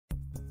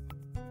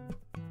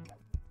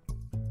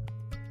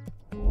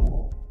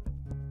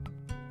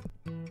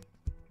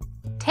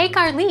Take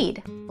our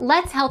lead.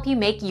 Let's help you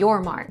make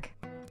your mark.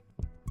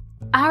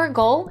 Our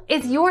goal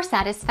is your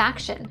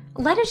satisfaction.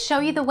 Let us show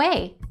you the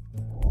way.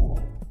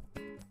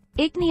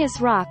 Igneous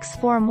rocks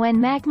form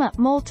when magma,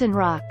 molten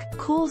rock,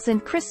 cools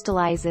and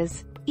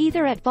crystallizes,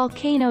 either at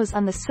volcanoes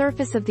on the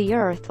surface of the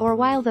Earth or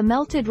while the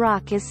melted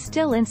rock is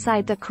still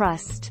inside the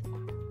crust.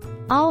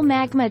 All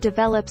magma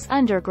develops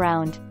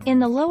underground, in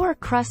the lower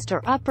crust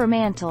or upper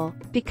mantle,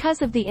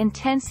 because of the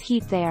intense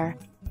heat there.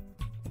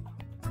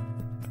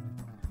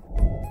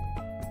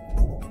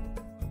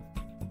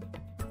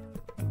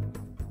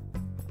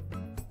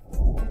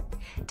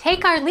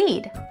 Take our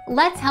lead.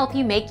 Let's help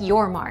you make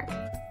your mark.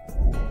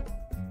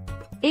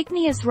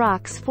 Igneous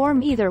rocks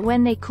form either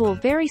when they cool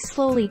very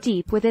slowly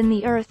deep within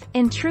the Earth,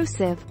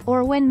 intrusive,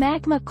 or when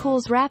magma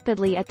cools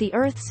rapidly at the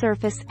Earth's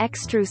surface,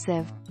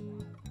 extrusive.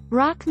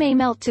 Rock may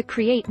melt to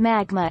create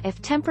magma if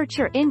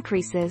temperature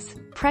increases,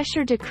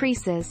 pressure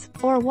decreases,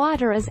 or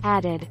water is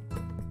added.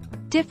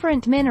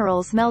 Different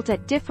minerals melt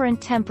at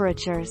different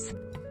temperatures.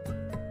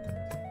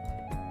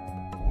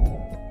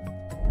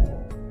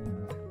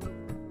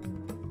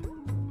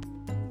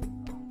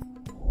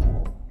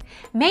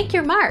 Make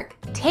your mark.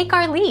 Take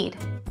our lead.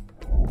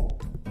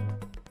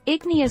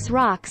 Igneous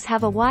rocks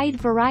have a wide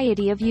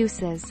variety of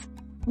uses.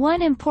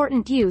 One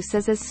important use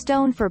is as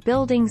stone for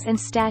buildings and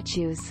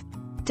statues.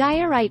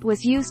 Diorite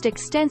was used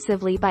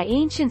extensively by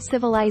ancient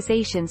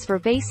civilizations for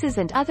vases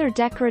and other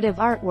decorative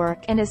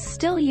artwork and is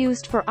still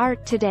used for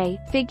art today.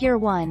 Figure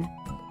 1.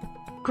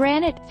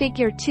 Granite,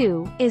 Figure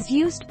 2, is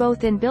used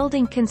both in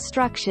building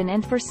construction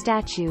and for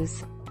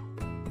statues.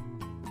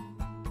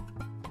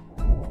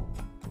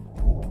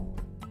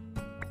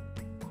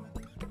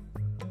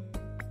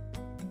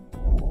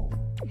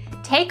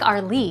 Take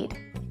our lead.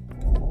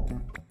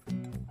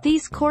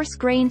 These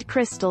coarse-grained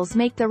crystals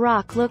make the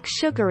rock look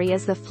sugary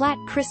as the flat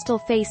crystal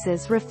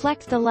faces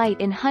reflect the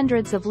light in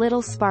hundreds of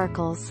little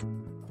sparkles.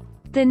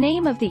 The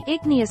name of the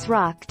igneous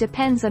rock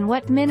depends on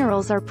what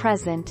minerals are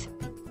present.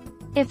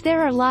 If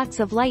there are lots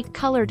of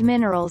light-colored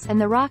minerals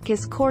and the rock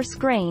is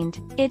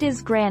coarse-grained, it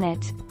is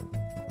granite.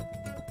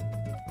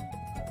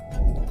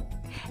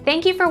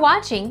 Thank you for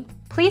watching.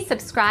 Please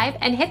subscribe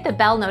and hit the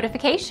bell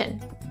notification.